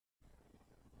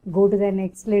Go to the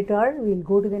next letter. We'll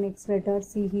go to the next letter.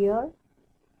 See here.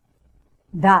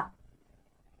 Dha.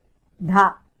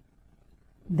 Dha.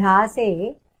 Dha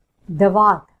se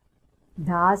davat.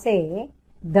 Dha se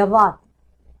davat.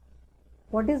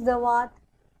 What is davat?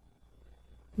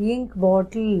 Ink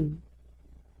bottle.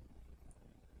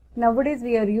 Nowadays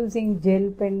we are using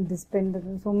gel pen, this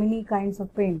pen, so many kinds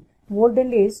of pen. Olden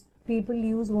days people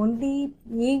use only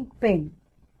ink pen.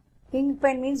 Ink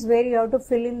pen means where you have to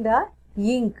fill in the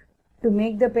ink to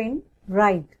make the pen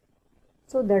write.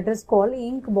 So that is called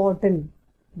ink bottle.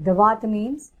 Davat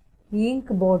means ink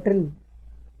bottle.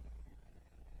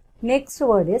 Next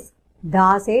word is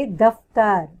Da se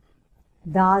daftar.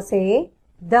 Da se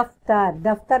daftar.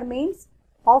 Daftar means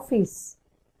office.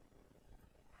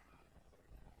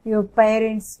 Your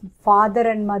parents, father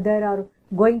and mother are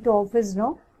going to office,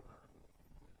 no?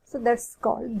 So that's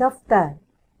called daftar.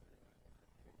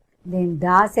 Then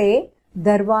da se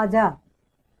darwaja.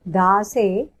 Da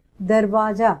se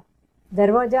darwaja.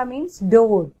 Darwaja means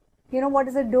door. You know what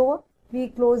is a door? We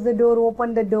close the door,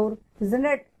 open the door, isn't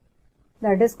it?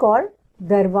 That is called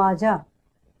darwaja.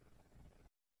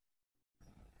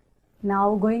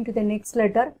 Now going to the next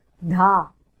letter, dha.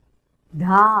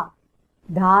 Dha.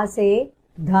 Dha se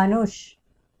dhanush.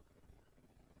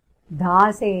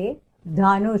 Dha se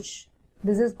dhanush.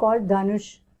 This is called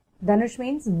dhanush. Dhanush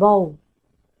means bow.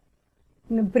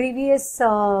 In the previous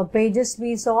pages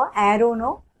we saw arrow,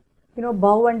 no? You know,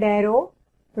 bow and arrow.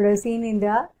 We have seen in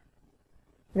the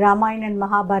Ramayana and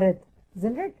Mahabharata,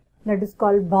 isn't it? That is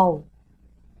called bow.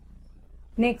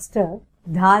 Next,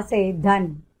 dha se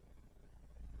dhan.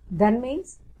 Dhan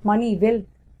means money, wealth.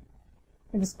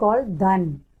 It is called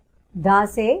dhan. Da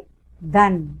se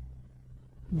dhan.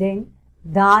 Then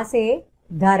da se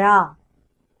dhara.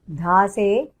 Dha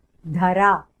se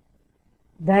dhara.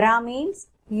 Dhara means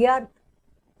earth.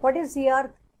 What is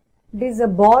earth? It is a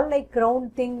ball like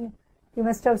round thing you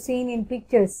must have seen in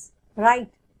pictures,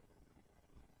 right?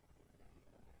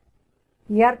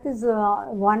 Earth is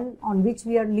one on which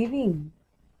we are living.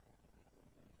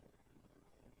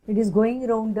 It is going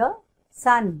around the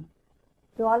sun.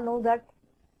 You all know that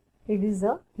it is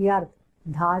the earth.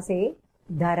 Dha se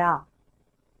dhara.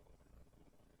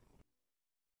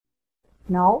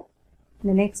 Now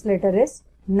the next letter is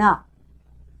na.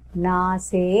 Na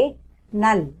se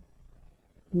nal.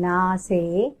 Na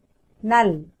se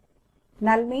nal.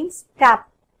 Nal means tap.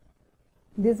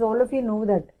 This all of you know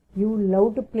that. You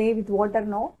love to play with water,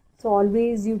 no? So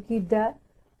always you keep the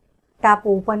tap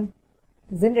open,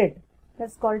 isn't it?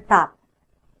 That's called tap.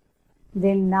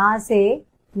 Then na se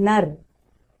nar.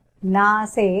 Na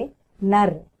se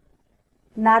nar.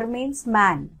 Nar means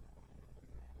man.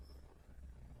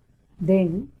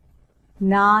 Then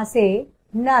na se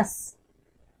nas.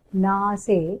 Na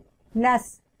se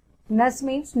nas. Nas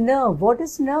means nerve. What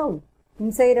is nerve?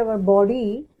 Inside our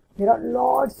body there are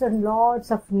lots and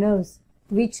lots of nerves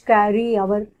which carry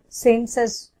our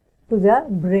senses to the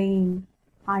brain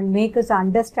and make us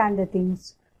understand the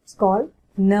things. It's called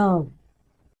nerve.